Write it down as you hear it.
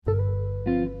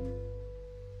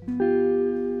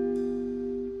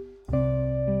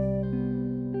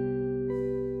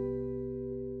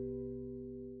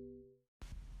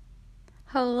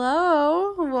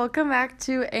Hello, welcome back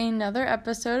to another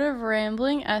episode of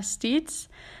Rambling Esteets.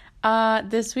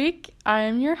 This week, I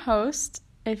am your host.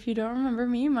 If you don't remember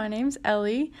me, my name's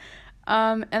Ellie,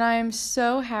 and I am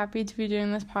so happy to be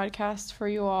doing this podcast for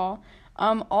you all.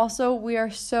 Also, we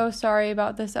are so sorry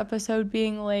about this episode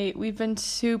being late. We've been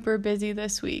super busy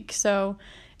this week, so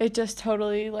it just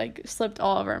totally, slipped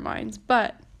all of our minds,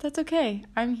 but that's okay.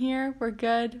 I'm here, we're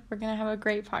good, we're gonna have a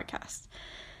great podcast.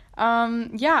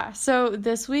 So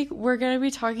this week we're going to be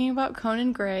talking about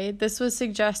Conan Gray. This was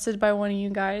suggested by one of you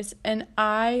guys, and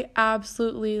I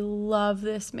absolutely love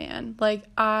this man.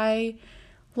 I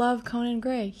love Conan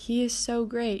Gray. He is so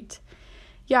great.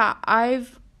 Yeah,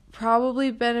 I've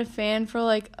probably been a fan for,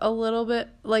 a little bit,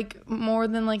 more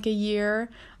than, a year.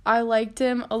 I liked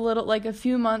him a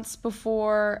few months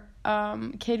before,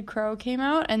 Kid Crow came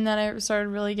out, and then I started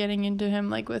really getting into him,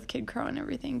 with Kid Crow and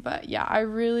everything. But, yeah, I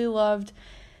really loved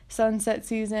Sunset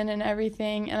Season and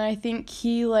everything, and I think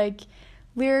he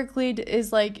lyrically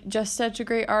is just such a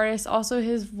great artist. Also,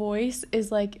 his voice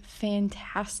is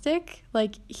fantastic.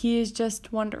 He is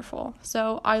just wonderful,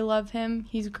 so I love him.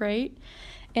 He's great.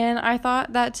 And I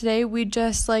thought that today we'd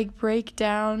just break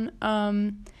down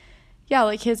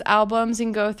his albums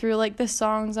and go through the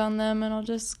songs on them, and I'll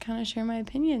just kind of share my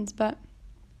opinions. But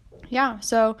yeah,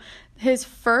 so his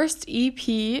first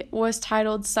EP was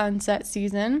titled Sunset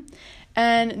Season.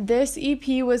 And this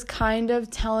EP was kind of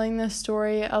telling the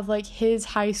story of, his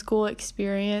high school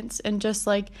experience and just,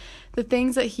 the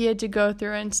things that he had to go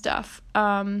through and stuff.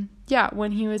 When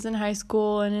he was in high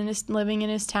school and living in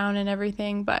his town and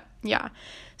everything. But, yeah.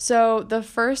 So, the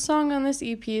first song on this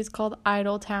EP is called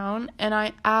Idle Town, and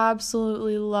I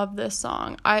absolutely love this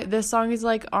song. This song is,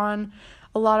 on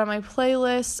a lot of my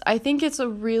playlists. I think it's a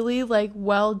really,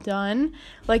 well done.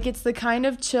 It's the kind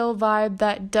of chill vibe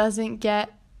that doesn't get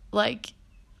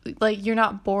you're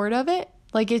not bored of it.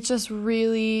 It's just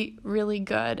really, really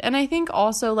good. And I think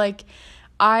also,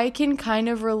 I can kind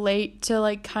of relate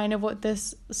to, kind of what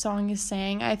this song is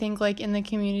saying. I think, in the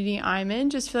community I'm in,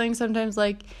 just feeling sometimes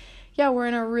we're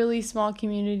in a really small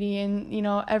community and,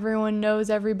 everyone knows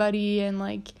everybody and,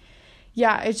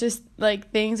 it's just,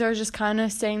 things are just kind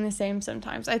of staying the same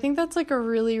sometimes. I think that's, a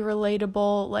really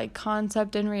relatable,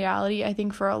 concept and reality, I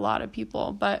think, for a lot of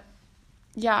people. But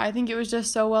yeah, I think it was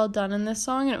just so well done in this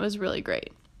song, and it was really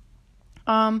great.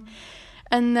 And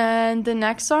then the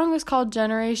next song was called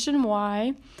Generation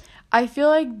Y. I feel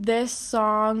like this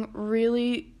song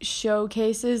really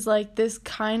showcases, this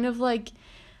kind of,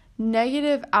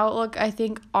 negative outlook I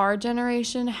think our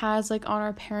generation has, on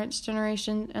our parents'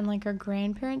 generation and, our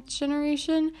grandparents'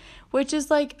 generation, which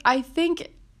is, I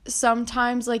think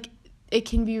sometimes, it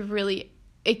can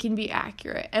be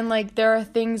accurate. And, there are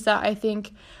things that I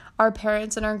think our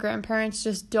parents and our grandparents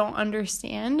just don't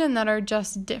understand and that are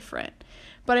just different.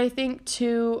 But I think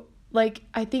too,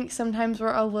 I think sometimes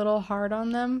we're a little hard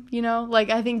on them,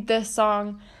 I think this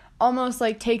song almost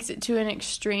takes it to an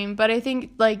extreme. But I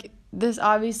think this,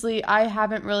 obviously I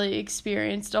haven't really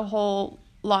experienced a whole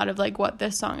lot of what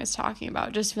this song is talking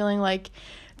about, just feeling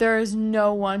there is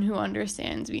no one who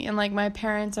understands me and my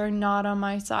parents are not on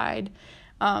my side.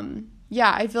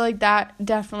 I feel that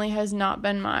definitely has not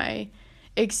been my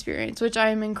experience, which I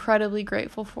am incredibly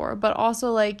grateful for. But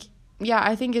also I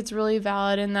think it's really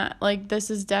valid in that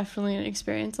this is definitely an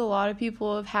experience a lot of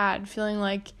people have had, feeling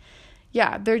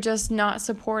they're just not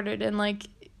supported and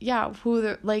who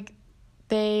they're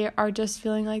they are just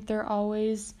feeling they're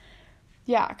always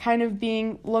kind of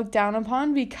being looked down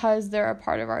upon because they're a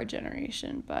part of our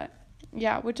generation. But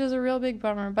which is a real big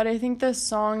bummer. But I think this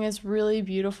song is really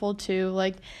beautiful too.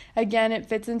 Again, it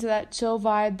fits into that chill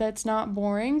vibe that's not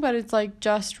boring, but it's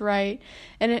just right.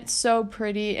 And it's so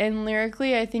pretty. And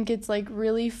lyrically, I think it's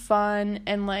really fun.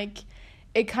 And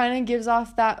it kind of gives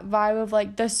off that vibe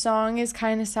of the song is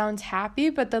kind of sounds happy,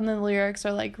 but then the lyrics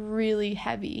are really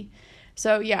heavy.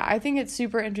 So yeah, I think it's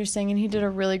super interesting. And he did a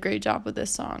really great job with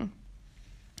this song.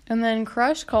 And then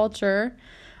Crush Culture.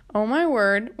 Oh my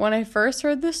word, when I first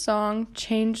heard this song,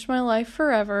 changed my life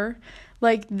forever.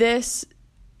 This,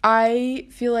 I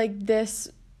feel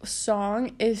this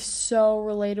song is so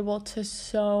relatable to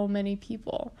so many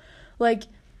people.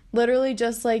 Literally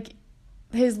just,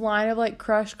 his line of,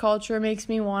 crush culture makes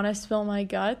me want to spill my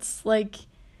guts.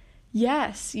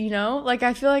 Yes,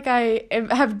 I feel I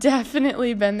have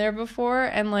definitely been there before,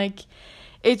 and,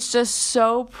 it's just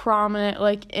so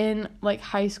prominent, in,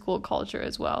 high school culture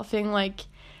as well. Feeling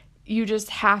you just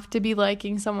have to be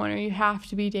liking someone or you have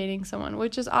to be dating someone,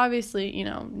 which is obviously,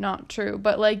 not true.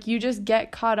 But, you just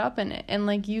get caught up in it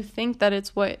and, you think that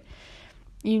it's what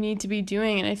you need to be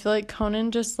doing. And I feel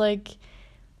Conan just,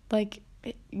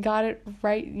 got it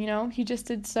right, you know? He just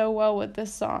did so well with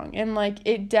this song. And, like,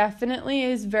 it definitely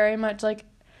is very much, like,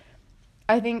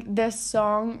 I think this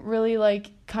song really,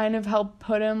 like, kind of helped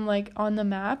put him, like, on the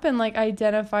map and, like,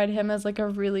 identified him as, like, a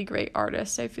really great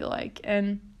artist, I feel like.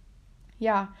 And,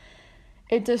 yeah,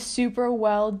 it's a super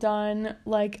well done,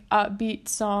 like, upbeat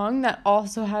song that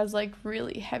also has, like,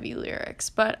 really heavy lyrics.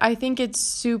 But I think it's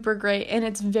super great, and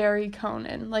it's very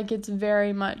Conan. Like, it's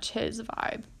very much his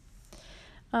vibe.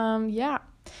 Yeah.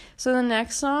 So the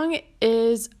next song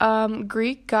is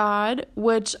Greek God,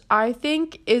 which I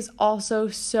think is also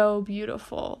so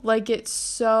beautiful. Like, it's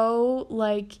so,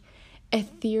 like,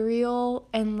 ethereal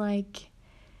and, like,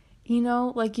 you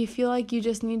know, like, you feel like you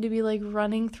just need to be, like,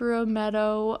 running through a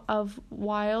meadow of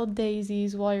wild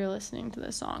daisies while you're listening to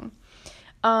the song.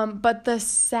 But the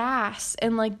sass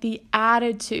and, like, the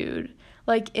attitude,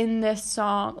 like, in this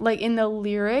song, like, in the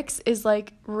lyrics is,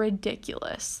 like,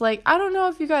 ridiculous. Like, I don't know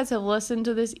if you guys have listened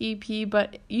to this EP,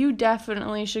 but you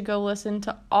definitely should go listen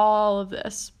to all of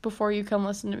this before you come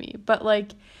listen to me. But,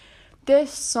 like,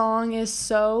 this song is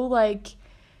so, like,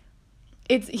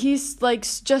 he's, like,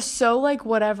 just so, like,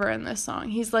 whatever in this song.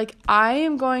 He's like, I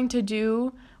am going to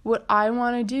do what I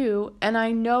want to do, and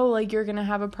I know, like, you're gonna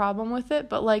have a problem with it,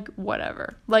 but, like,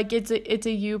 whatever. Like, it's a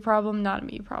you problem, not a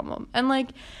me problem. And, like,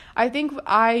 I think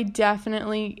I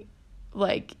definitely,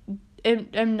 like,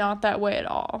 am not that way at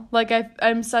all. Like,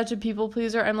 I'm such a people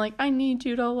pleaser. I'm like, I need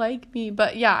you to like me.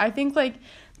 But, yeah, I think, like,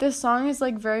 this song is,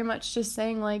 like, very much just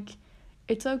saying, like,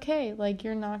 it's okay. Like,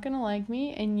 you're not gonna like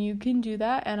me, and you can do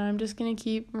that, and I'm just gonna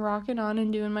keep rocking on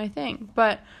and doing my thing.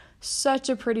 But such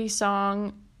a pretty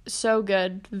song. So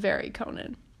good, very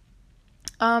Conan.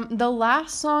 The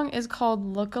last song is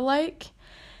called Lookalike,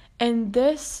 and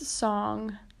this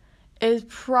song is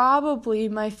probably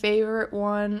my favorite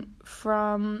one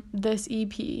from this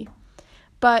EP.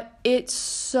 But it's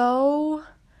so,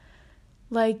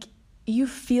 like, you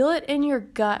feel it in your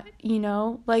gut, you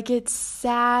know? Like, it's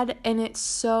sad, and it's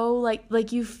so,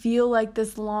 like you feel, like,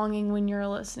 this longing when you're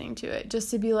listening to it, just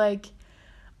to be like,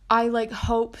 I, like,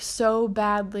 hope so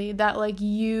badly that, like,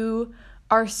 you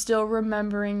are still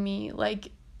remembering me,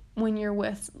 like, when you're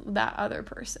with that other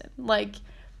person. Like,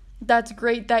 that's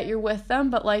great that you're with them,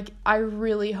 but, like, I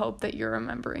really hope that you're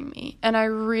remembering me. And I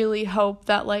really hope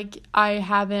that, like, I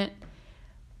haven't,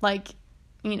 like,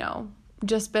 you know,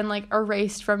 just been, like,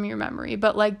 erased from your memory.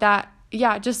 But, like, that,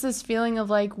 yeah, just this feeling of,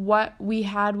 like, what we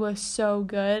had was so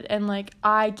good, and, like,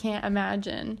 I can't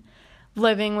imagine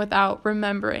living without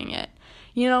remembering it.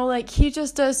 You know, like, he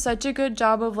just does such a good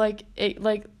job of, like,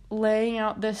 laying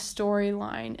out this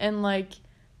storyline, and, like,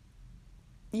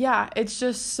 yeah, it's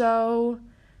just so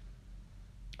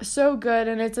good,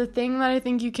 and it's a thing that I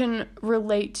think you can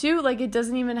relate to. Like, it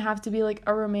doesn't even have to be, like,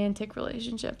 a romantic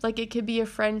relationship. Like, it could be a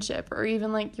friendship, or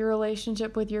even, like, your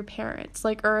relationship with your parents,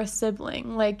 like, or a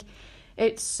sibling. Like,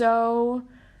 it's so,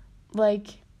 like,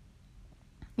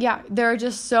 yeah, there are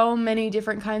just so many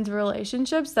different kinds of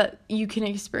relationships that you can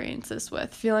experience this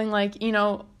with. Feeling like, you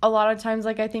know, a lot of times,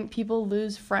 like, I think people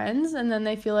lose friends, and then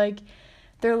they feel like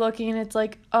they're looking, and it's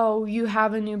like, oh, you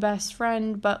have a new best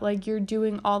friend, but, like, you're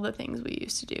doing all the things we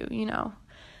used to do, you know?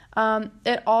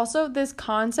 It also, this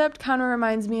concept kind of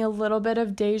reminds me a little bit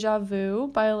of Deja Vu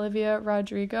by Olivia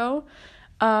Rodrigo.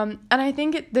 And I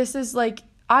think this is, like,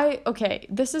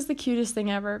 this is the cutest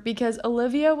thing ever, because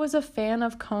Olivia was a fan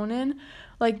of Conan,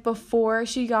 like, before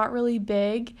she got really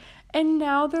big, and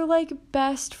now they're, like,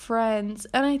 best friends,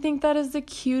 and I think that is the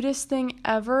cutest thing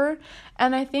ever.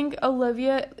 And I think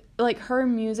Olivia, like, her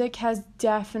music has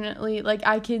definitely, like,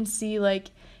 I can see, like,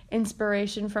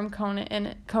 inspiration from Conan in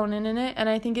it, and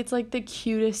I think it's, like, the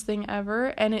cutest thing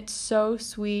ever, and it's so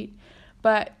sweet.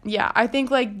 But yeah, I think,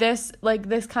 like, this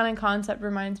kind of concept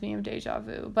reminds me of Deja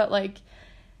Vu, but, like,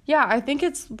 yeah, I think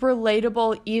it's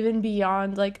relatable even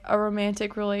beyond, like, a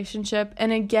romantic relationship.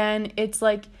 And again, it's,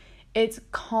 like, it's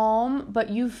calm, but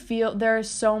you feel there is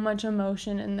so much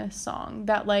emotion in this song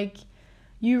that, like,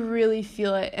 you really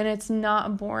feel it, and it's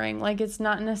not boring. Like, it's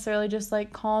not necessarily just,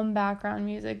 like, calm background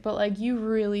music, but, like, you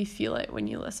really feel it when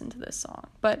you listen to this song.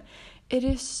 But it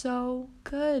is so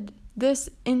good. This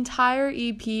entire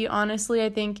EP, honestly,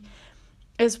 I think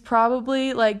is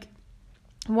probably, like,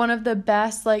 one of the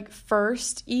best, like,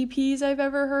 first EPs I've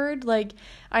ever heard. Like,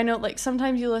 I know, like,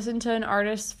 sometimes you listen to an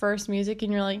artist's first music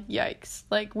and you're like, yikes,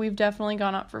 like, we've definitely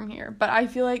gone up from here. But I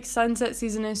feel like Sunset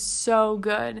Season is so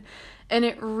good, and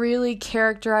it really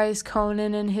characterized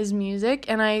Conan and his music,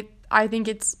 and I think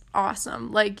it's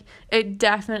awesome. Like, it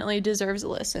definitely deserves a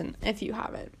listen if you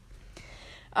haven't.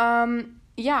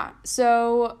 Yeah,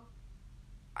 so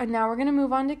now we're gonna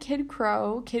move on to Kid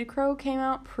Crow. Kid Crow came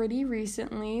out pretty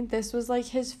recently. This was like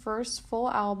his first full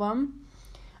album.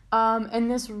 And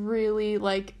this really,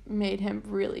 like, made him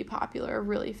really popular,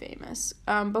 really famous.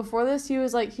 Before this,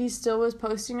 he still was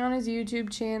posting on his YouTube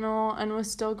channel and was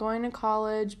still going to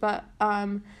college, but,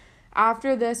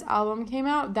 after this album came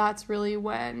out, that's really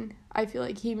when I feel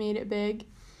like he made it big.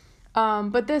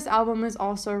 But this album is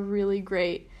also really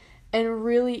great and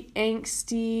really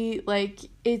angsty, like,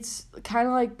 it's kind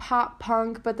of like pop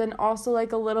punk, but then also,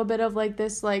 like, a little bit of, like,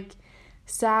 this, like,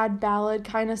 sad ballad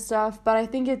kind of stuff, but I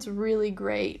think it's really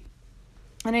great.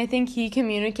 And I think he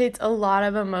communicates a lot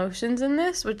of emotions in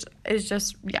this, which is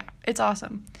just, yeah, it's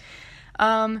awesome.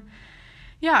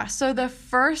 So the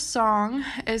first song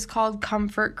is called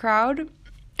Comfort Crowd,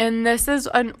 and this is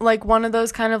like one of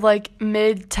those kind of like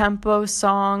mid-tempo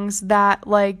songs that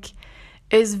like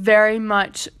is very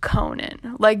much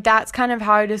Conan. Like that's kind of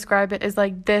how I describe it, is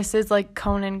like this is like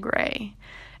Conan Gray.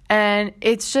 And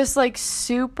it's just like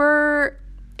super,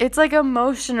 it's like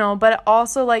emotional, but it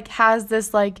also like has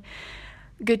this like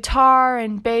guitar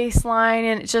and bass line,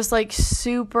 and it's just like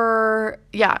super,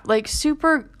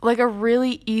 like a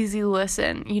really easy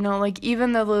listen, you know, like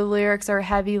even though the lyrics are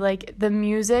heavy, like the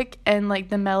music and like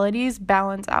the melodies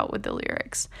balance out with the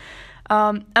lyrics.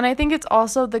 And I think it's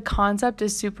also, the concept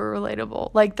is super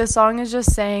relatable. Like the song is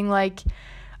just saying like,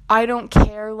 I don't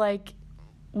care like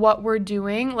what we're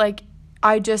doing, like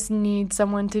I just need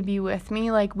someone to be with me.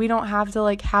 Like, we don't have to,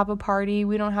 like, have a party.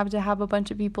 We don't have to have a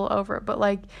bunch of people over. But,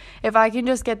 like, if I can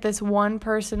just get this one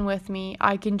person with me,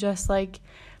 I can just, like,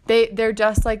 they're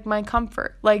just, like, my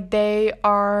comfort. Like, they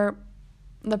are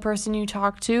the person you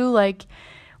talk to, like,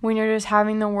 when you're just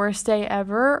having the worst day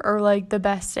ever or, like, the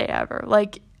best day ever.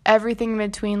 Like, everything in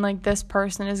between, like, this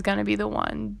person is going to be the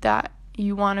one that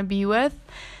you want to be with.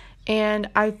 And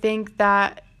I think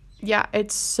that,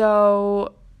 it's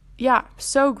so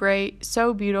great,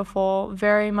 so beautiful,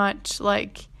 very much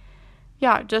like,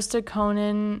 just a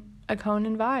Conan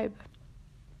vibe.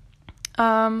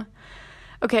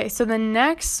 Okay, so the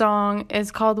next song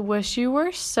is called Wish You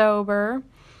Were Sober.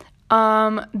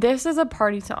 This is a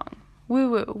party song. Woo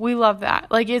woo, we love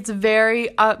that. Like, it's very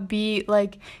upbeat,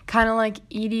 like, kind of like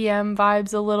EDM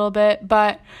vibes a little bit,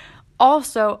 but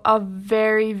also a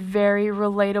very, very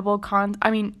relatable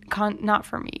not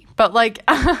for me, but like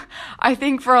I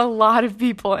think for a lot of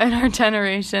people in our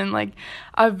generation, like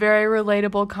a very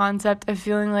relatable concept of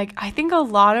feeling like, I think a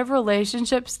lot of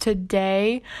relationships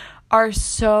today are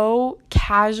so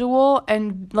casual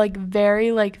and like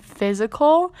very like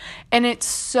physical, and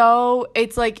it's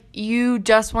like you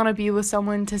just want to be with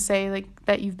someone to say like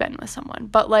that you've been with someone.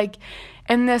 But like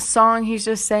in this song, he's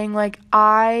just saying like,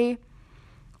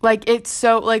 it's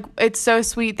so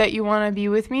sweet that you want to be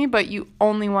with me, but you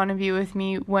only want to be with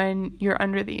me when you're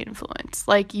under the influence.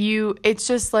 Like it's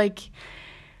just like,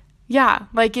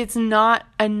 like it's not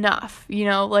enough, you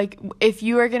know, like if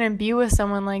you are going to be with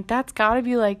someone, like that's got to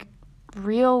be like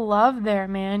real love there,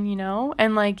 man, you know?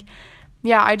 And like,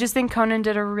 I just think Conan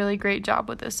did a really great job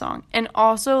with this song, and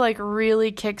also like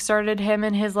really kickstarted him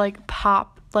in his like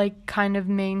pop, like kind of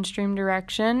mainstream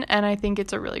direction. And I think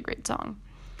it's a really great song.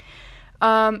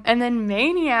 And then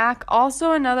Maniac,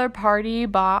 also another party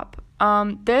bop.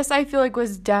 This I feel like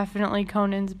was definitely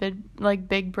Conan's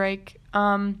big break.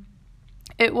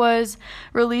 It was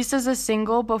released as a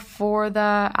single before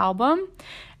the album,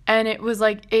 and it was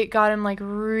like, it got him like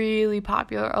really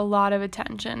popular, a lot of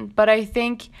attention. But I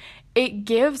think it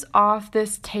gives off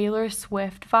this Taylor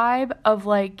Swift vibe of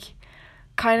like,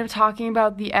 kind of talking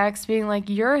about the ex being like,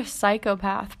 you're a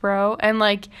psychopath, bro, and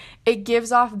like it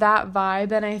gives off that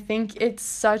vibe. And I think it's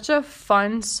such a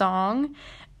fun song.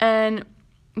 And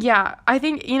I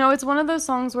think, you know, it's one of those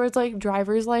songs where it's like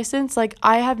driver's license. Like,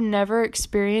 I have never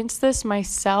experienced this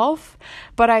myself,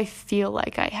 but I feel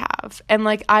like I have, and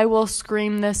like I will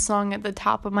scream this song at the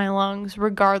top of my lungs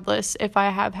regardless if I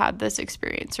have had this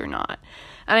experience or not.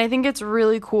 And I think it's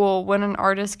really cool when an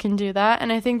artist can do that.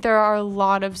 And I think there are a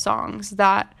lot of songs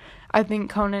that I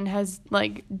think Conan has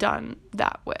like done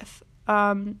that with.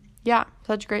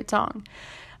 Such a great song.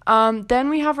 Then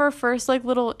we have our first like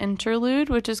little interlude,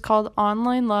 which is called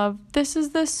Online Love. This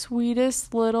is the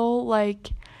sweetest little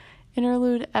like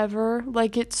interlude ever.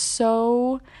 Like, it's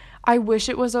so, I wish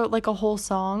it was a whole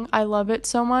song. I love it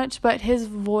so much, but his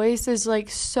voice is like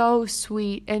so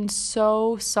sweet and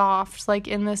so soft, like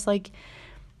in this like,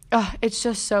 it's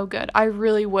just so good. I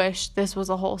really wish this was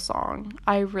a whole song.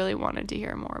 I really wanted to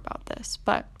hear more about this,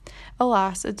 but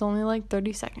alas, it's only like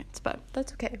 30 seconds, but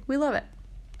that's okay. We love it.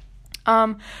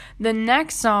 The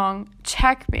next song,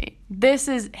 Checkmate. This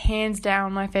is hands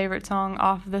down my favorite song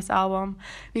off of this album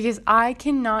because I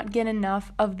cannot get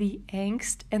enough of the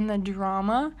angst and the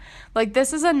drama. Like,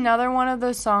 this is another one of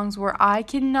those songs where I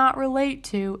cannot relate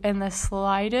to in the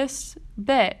slightest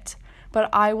bit, but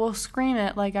I will scream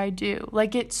it like I do.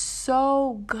 Like, it's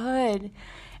so good.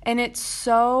 And it's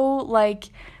so, like,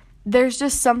 there's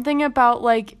just something about,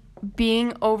 like,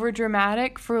 being over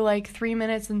dramatic for like 3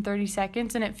 minutes and 30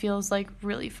 seconds and it feels like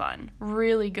really fun,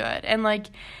 really good. And like,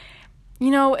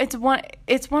 you know, it's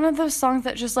one of those songs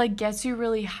that just like gets you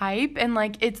really hype and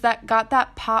like it's got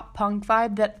that pop punk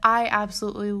vibe that I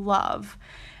absolutely love.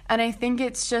 And I think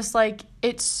it's just like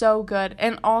it's so good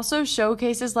and also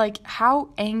showcases like how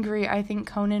angry I think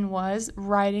Conan was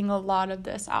writing a lot of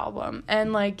this album.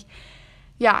 And like,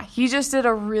 yeah, he just did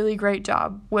a really great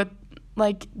job with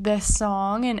like this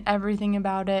song and everything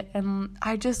about it, and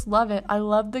I just love it. I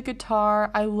love the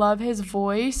guitar, I love his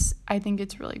voice. I think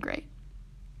it's really great.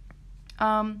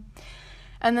 And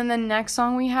then the next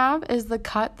song we have is The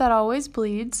Cut That Always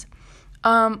Bleeds.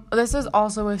 This is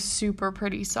also a super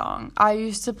pretty song. I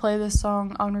used to play this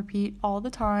song on repeat all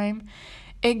the time.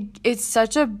 It's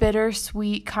such a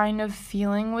bittersweet kind of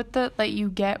feeling with it that you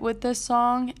get with this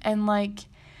song, and like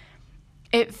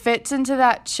it fits into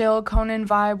that chill Conan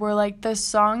vibe where, like, the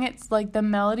song, it's, like, the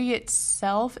melody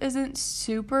itself isn't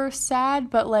super sad,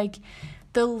 but, like,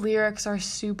 the lyrics are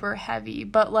super heavy.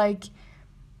 But, like,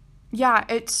 yeah,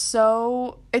 it's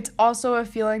also a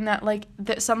feeling that, like,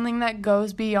 something that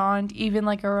goes beyond even,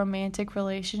 like, a romantic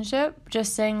relationship.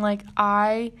 Just saying, like,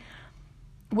 I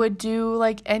would do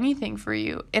like anything for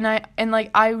you, and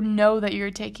I know that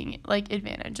you're taking like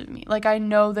advantage of me. Like, I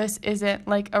know this isn't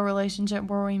like a relationship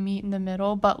where we meet in the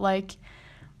middle, but like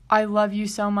I love you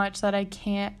so much that I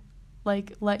can't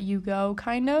like let you go,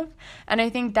 kind of. And I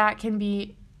think that can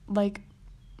be like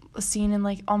seen in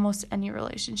like almost any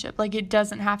relationship. Like, it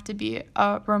doesn't have to be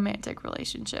a romantic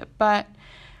relationship, but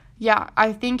yeah,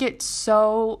 I think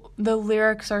the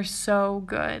lyrics are so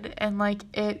good, and like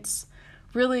it's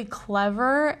really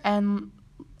clever and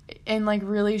like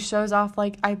really shows off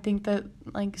like I think the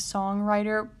like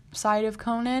songwriter side of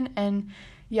Conan. And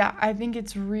yeah, I think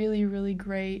it's really, really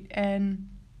great, and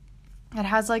it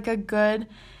has like a good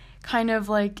kind of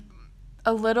like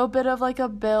a little bit of like a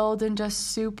build, and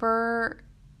just super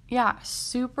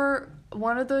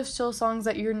one of those chill songs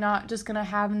that you're not just gonna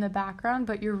have in the background,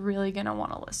 but you're really gonna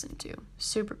want to listen to.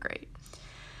 Super great.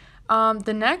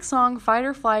 The next song, Fight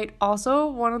or Flight, also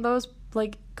one of those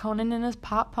like Conan in his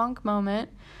pop punk moment,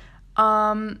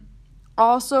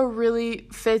 also really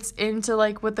fits into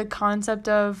like with the concept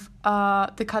of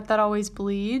The Cut That Always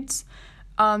Bleeds,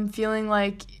 feeling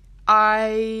like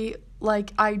you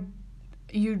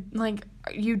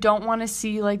don't want to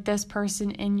see like this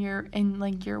person in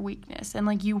like your weakness, and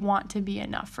like you want to be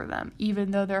enough for them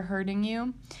even though they're hurting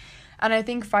you. And I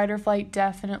think Fight or Flight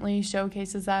definitely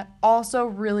showcases that. Also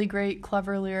really great,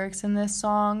 clever lyrics in this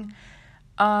song.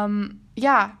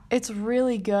 Yeah, it's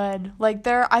really good. Like,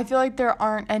 I feel like there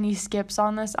aren't any skips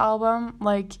on this album.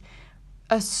 Like,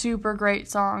 a super great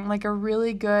song. Like, a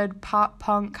really good pop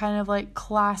punk kind of like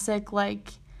classic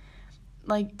like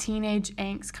teenage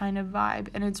angst kind of vibe,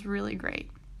 and it's really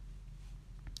great.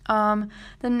 The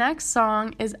next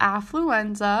song is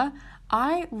Affluenza.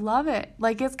 I love it.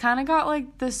 Like, it's kind of got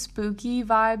like the spooky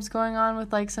vibes going on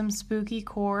with like some spooky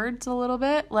chords a little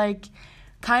bit. Like,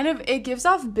 kind of, it gives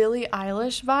off Billie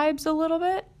Eilish vibes a little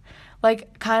bit.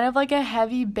 Like, kind of like a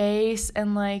heavy bass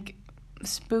and like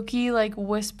spooky like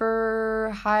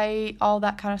whisper, high, all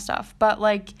that kind of stuff. But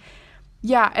like,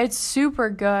 yeah, it's super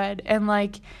good, and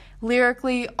like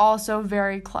lyrically also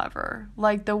very clever.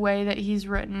 Like, the way that he's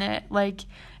written it, like,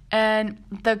 and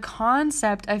the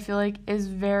concept I feel like is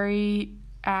very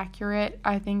accurate,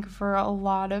 I think, for a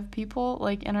lot of people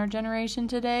like in our generation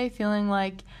today, feeling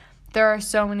like there are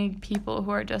so many people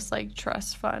who are just like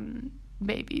trust fund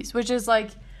babies, which is like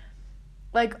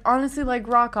honestly, like,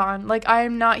 rock on. Like, I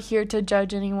am not here to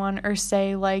judge anyone or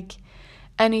say like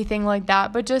anything like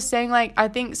that, but just saying like I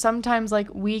think sometimes like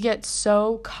we get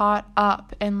so caught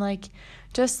up in like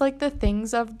just like the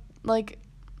things of like,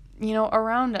 you know,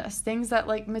 around us, things that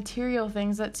like material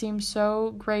things that seem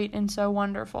so great and so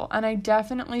wonderful. And I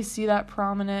definitely see that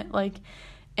prominent like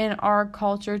in our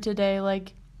culture today,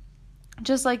 like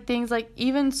just like things like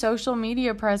even social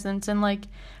media presence, and like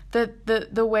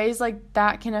the ways like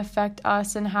that can affect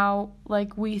us and how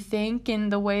like we think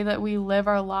and the way that we live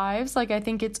our lives. Like, I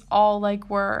think it's all like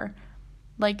we're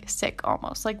like sick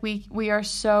almost. Like we are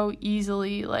so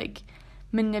easily like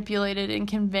manipulated and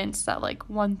convinced that like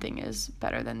one thing is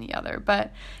better than the other.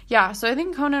 But yeah, so I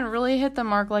think Conan really hit the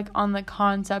mark like on the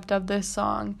concept of this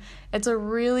song. It's a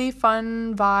really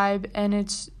fun vibe, and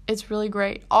it's really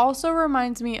great. Also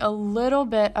reminds me a little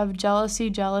bit of Jealousy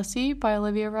by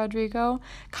Olivia Rodrigo,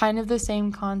 kind of the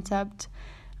same concept.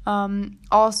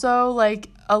 Also like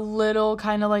a little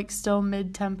kind of like still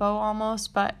mid-tempo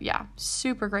almost, but yeah,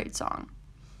 super great song.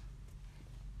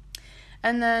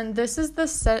 And then this is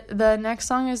the next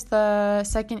song is the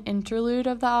second interlude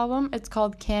of the album. It's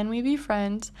called Can We Be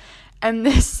Friends? And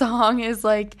this song is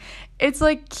like, it's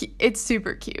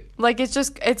super cute. Like,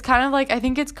 it's kind of like, I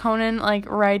think it's Conan like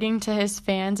writing to his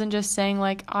fans and just saying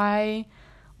like, I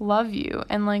love you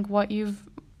and like what you've,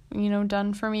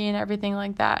 done for me and everything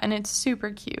like that. And it's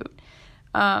super cute.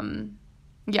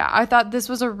 Yeah, I thought this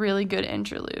was a really good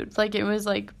interlude. Like, it was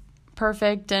like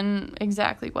perfect and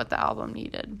exactly what the album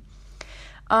needed.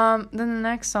 Then the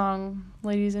next song,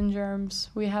 Ladies and Germs,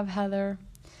 we have Heather.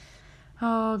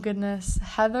 Oh, goodness.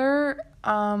 Heather,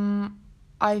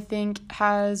 I think,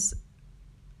 has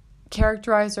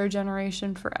characterized our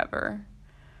generation forever.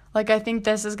 Like, I think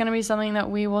this is going to be something that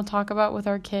we will talk about with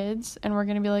our kids, and we're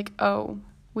going to be like, oh,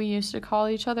 we used to call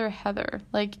each other Heather.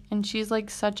 Like, and she's, like,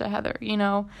 such a Heather,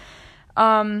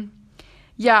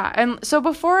 Yeah, and so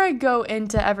before I go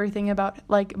into everything about,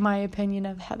 like, my opinion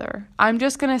of Heather, I'm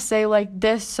just going to say, like,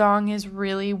 this song is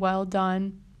really well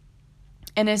done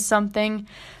and is something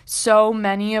so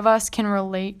many of us can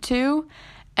relate to,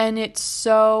 and it's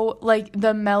so, like,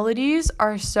 the melodies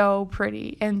are so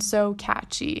pretty and so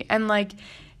catchy, and, like,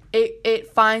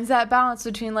 it finds that balance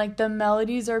between, like, the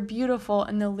melodies are beautiful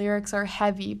and the lyrics are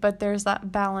heavy, but there's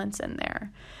that balance in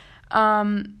there.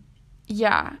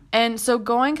 Yeah, and so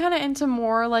going kind of into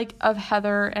more, like, of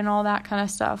Heather and all that kind of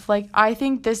stuff, like, I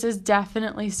think this is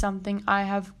definitely something I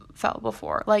have felt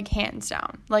before, like, hands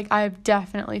down. Like, I've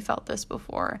definitely felt this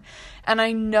before, and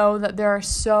I know that there are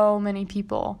so many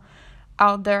people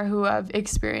out there who have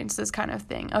experienced this kind of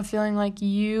thing, of feeling like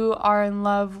you are in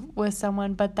love with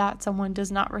someone, but that someone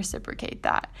does not reciprocate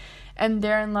that, and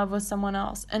they're in love with someone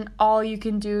else, and all you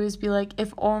can do is be like,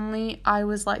 if only I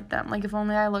was like them, like, if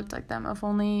only I looked like them, if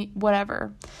only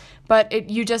whatever, but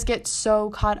you just get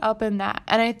so caught up in that.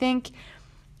 And I think,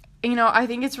 I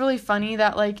think it's really funny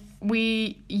that, like,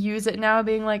 we use it now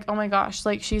being like, oh my gosh,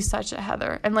 like, she's such a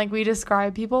Heather, and, like, we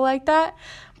describe people like that.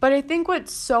 But I think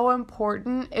what's so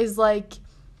important is, like,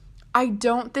 I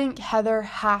don't think Heather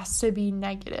has to be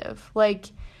negative.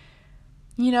 Like,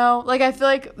 like, I feel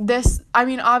like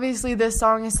obviously this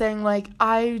song is saying, like,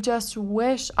 I just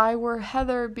wish I were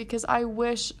Heather because I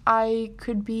wish I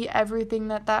could be everything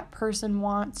that person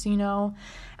wants, And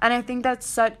I think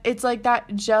that's it's like that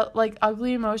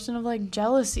ugly emotion of, like,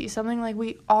 jealousy, something like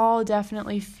we all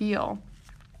definitely feel.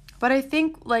 But I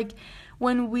think, like,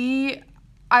 when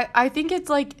I think it's,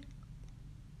 like,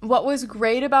 what was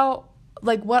great about,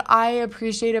 like, what I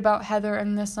appreciate about Heather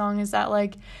in this song is that,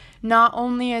 like, not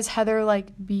only is Heather, like,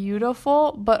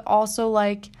 beautiful, but also,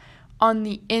 like, on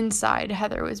the inside,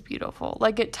 Heather was beautiful.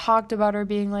 Like, it talked about her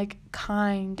being, like,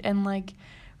 kind and, like,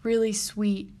 really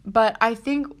sweet. But I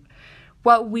think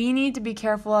what we need to be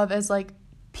careful of as, like,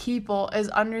 people is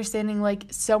understanding, like,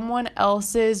 someone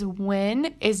else's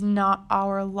win is not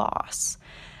our loss.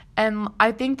 And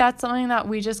I think that's something that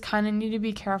we just kind of need to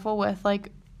be careful with,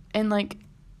 like, in, like,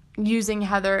 using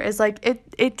Heather is, like,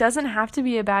 it doesn't have to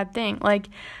be a bad thing. Like,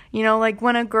 like,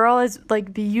 when a girl is,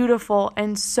 like, beautiful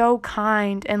and so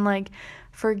kind and, like,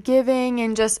 forgiving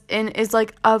and is,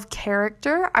 like, of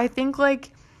character, I think,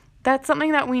 like, that's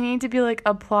something that we need to be, like,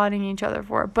 applauding each other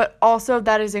for. But also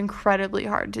that is incredibly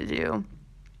hard to do.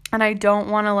 And I don't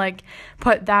want to, like,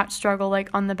 put that struggle, like,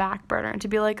 on the back burner to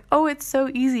be like, oh, it's so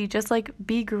easy. Just, like,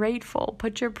 be grateful.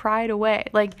 Put your pride away.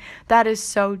 Like, that is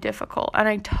so difficult. And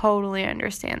I totally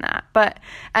understand that.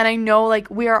 And I know, like,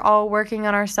 we are all working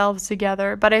on ourselves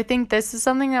together. But I think this is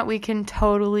something that we can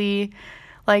totally,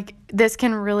 like, this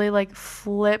can really, like,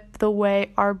 flip the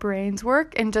way our brains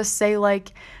work and just say,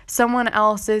 like, someone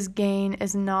else's gain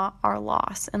is not our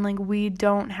loss. And, like, we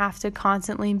don't have to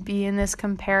constantly be in this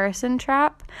comparison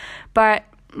trap. But,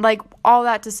 like, all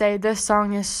that to say, this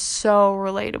song is so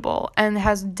relatable and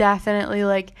has definitely,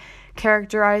 like,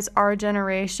 characterized our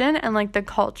generation and, like, the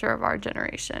culture of our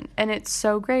generation. And it's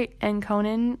so great. And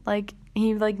Conan, like,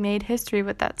 he, like, made history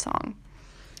with that song.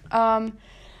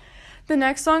 The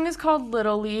next song is called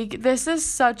Little League. This is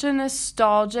such a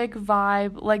nostalgic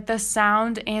vibe. Like, the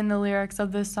sound and the lyrics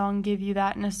of this song give you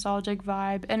that nostalgic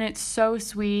vibe. And it's so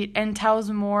sweet and tells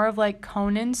more of, like,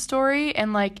 Conan's story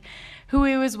and, like, who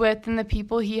he was with and the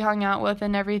people he hung out with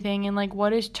and everything, and like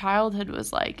what his childhood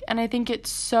was like. And I think it's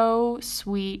so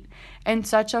sweet and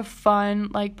such a fun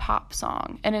like pop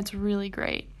song, and it's really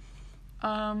great.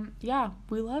 Yeah,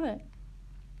 we love it.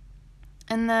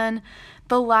 And then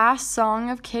the last song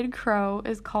of Kid Crow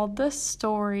is called The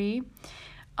Story.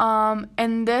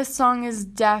 And this song is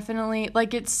definitely,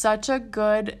 like, it's such a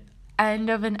good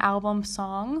end of an album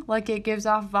song. Like, it gives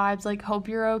off vibes like Hope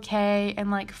You're Okay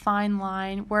and like Fine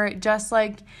Line, where it just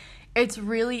like, it's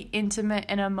really intimate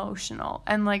and emotional,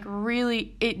 and like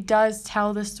really it does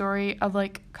tell the story of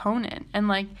like Conan and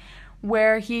like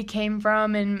where he came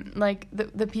from and like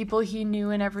the people he knew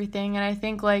and everything. And I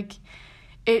think like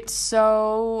it's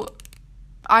so,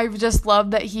 I just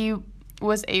love that he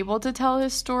was able to tell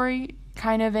his story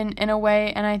kind of in a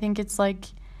way, and I think it's like,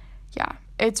 yeah,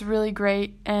 it's really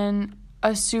great and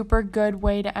a super good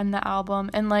way to end the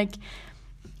album. And like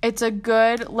it's a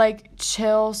good like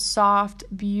chill, soft,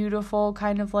 beautiful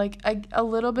kind of like a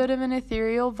little bit of an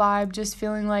ethereal vibe, just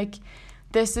feeling like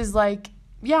this is like,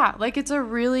 yeah, like it's a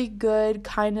really good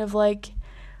kind of like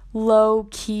low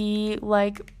key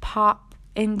like pop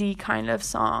indie kind of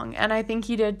song. And I think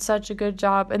he did such a good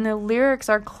job, and the lyrics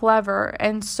are clever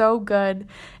and so good,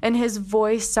 and his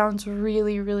voice sounds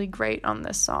really, really great on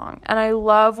this song. And I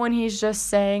love when he's just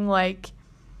saying like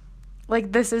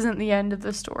this isn't the end of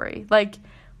the story, like,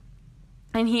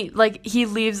 and he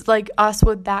leaves like us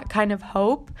with that kind of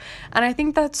hope. And I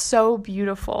think that's so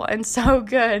beautiful and so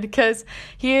good, because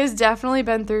he has definitely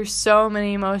been through so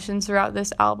many emotions throughout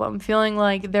this album, feeling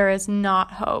like there is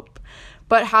not hope.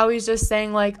 But how he's just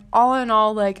saying, like, all in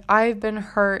all, like, I've been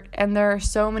hurt, and there are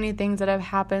so many things that have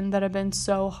happened that have been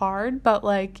so hard, but,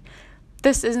 like,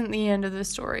 this isn't the end of the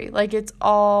story. Like, it's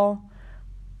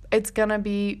gonna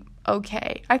be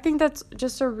okay. I think that's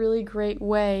just a really great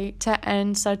way to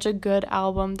end such a good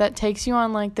album that takes you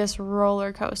on, like, this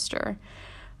roller coaster.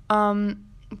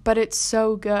 But it's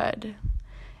so good.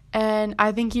 And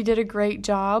I think he did a great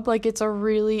job. Like, it's a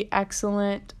really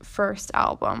excellent first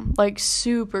album. Like,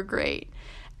 super great.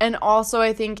 And also,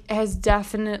 I think has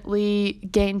definitely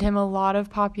gained him a lot of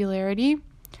popularity.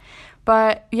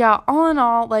 But, yeah, all in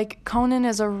all, like, Conan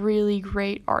is a really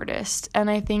great artist. And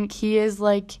I think he is,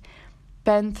 like,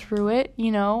 been through it,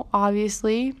 you know,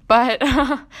 obviously. But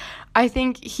I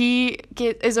think he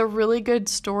is a really good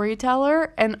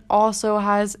storyteller and also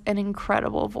has an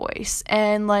incredible voice.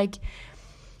 And, like,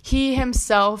 he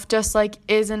himself just, like,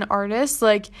 is an artist.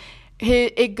 Like,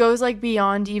 it goes, like,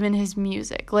 beyond even his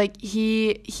music. Like,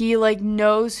 he like,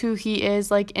 knows who he is,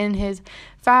 like, in his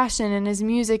fashion and his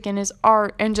music and his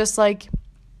art, and just, like,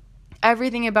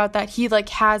 everything about that. He, like,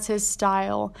 has his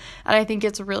style, and I think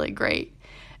it's really great.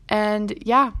 And,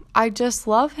 yeah, I just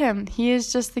love him. He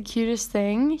is just the cutest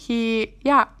thing.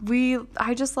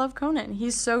 I just love Conan.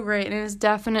 He's so great, and is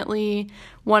definitely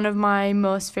one of my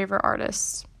most favorite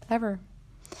artists ever.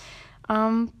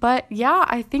 But yeah,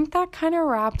 I think that kind of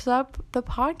wraps up the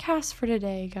podcast for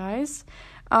today, guys.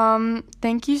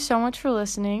 Thank you so much for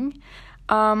listening.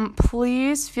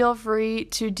 Please feel free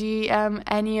to DM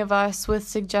any of us with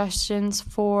suggestions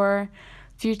for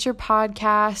future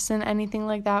podcasts and anything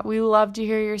like that. We love to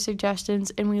hear your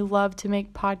suggestions, and we love to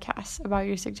make podcasts about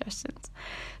your suggestions.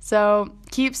 So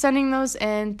keep sending those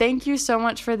in. Thank you so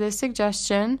much for this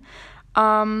suggestion.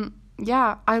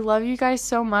 Yeah, I love you guys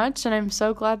so much, and I'm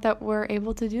so glad that we're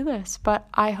able to do this. But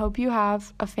I hope you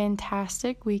have a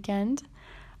fantastic weekend.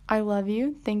 I love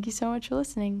you. Thank you so much for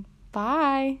listening.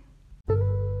 Bye.